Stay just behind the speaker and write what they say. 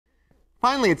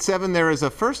Finally, at 7, there is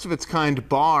a first-of-its-kind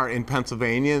bar in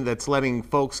Pennsylvania that's letting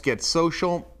folks get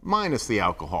social minus the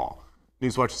alcohol.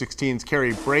 Newswatch 16's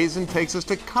Carrie Brazen takes us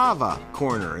to Kava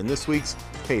Korner in this week's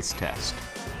taste test.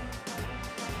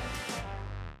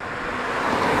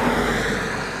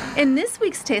 In this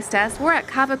week's taste test, we're at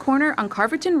Kava Korner on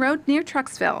Carverton Road near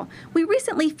Trucksville. We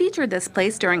recently featured this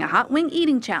place during a hot wing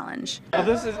eating challenge. Well,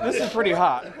 this is pretty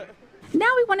hot. Now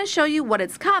we want to show you what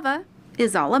its kava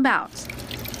is all about.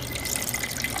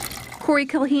 Corey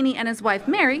Kilheeney and his wife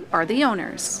Mary are the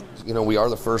owners. You know, we are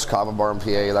the first kava bar in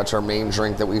PA. That's our main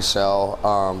drink that we sell.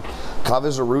 Kava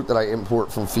is a root that I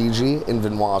import from Fiji in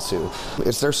Vanuatu.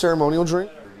 It's their ceremonial drink.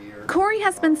 Corey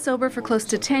has been sober for close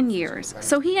to 10 years,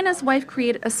 so he and his wife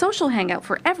created a social hangout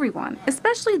for everyone,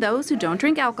 especially those who don't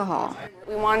drink alcohol.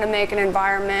 We wanted to make an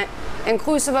environment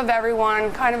inclusive of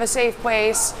everyone, kind of a safe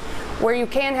place where you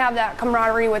can have that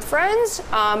camaraderie with friends,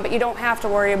 but you don't have to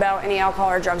worry about any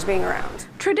alcohol or drugs being around.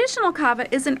 Traditional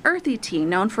kava is an earthy tea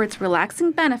known for its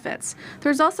relaxing benefits.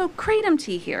 There's also kratom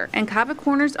tea here and Kava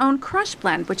Korner's own crush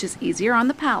blend, which is easier on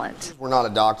the palate. We're not a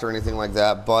doctor or anything like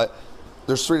that, but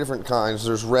there's 3 different kinds.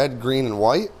 There's red, green, and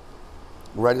white.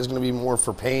 Red is going to be more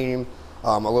for pain,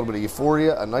 a little bit of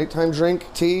euphoria, a nighttime drink,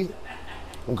 tea.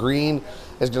 Green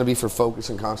is going to be for focus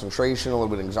and concentration, a little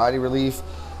bit of anxiety relief.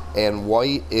 And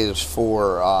white is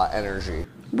for energy.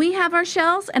 We have our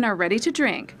shells and are ready to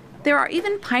drink. There are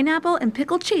even pineapple and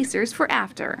pickle chasers for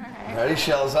after. Ready,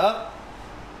 shells up.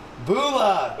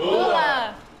 Boola!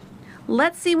 Boola!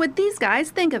 Let's see what these guys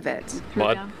think of it.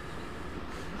 Mud.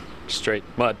 Straight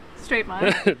mud. Straight mud.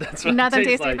 That's what Nothing it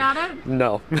tastes tasty like. about it?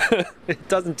 No. It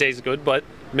doesn't taste good, but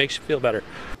makes you feel better.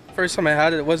 First time I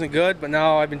had it, it wasn't good, but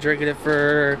now I've been drinking it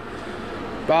for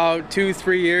about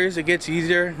 2-3 years. It gets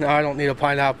easier. Now I don't need a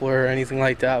pineapple or anything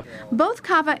like that. Both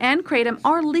kava and kratom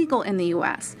are legal in the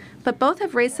U.S., but both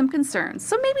have raised some concerns,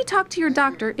 so maybe talk to your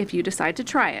doctor if you decide to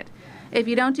try it. If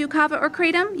you don't do kava or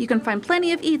kratom, you can find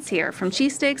plenty of eats here, from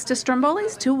cheesesteaks to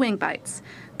strombolis to wing bites.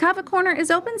 Kava Korner is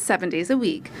open 7 days a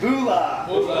week. Boola!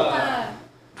 Boola!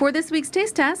 For this week's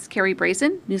taste test, Carrie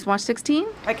Brazen, Newswatch 16.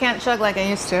 I can't chug like I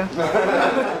used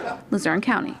to. Luzerne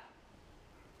County.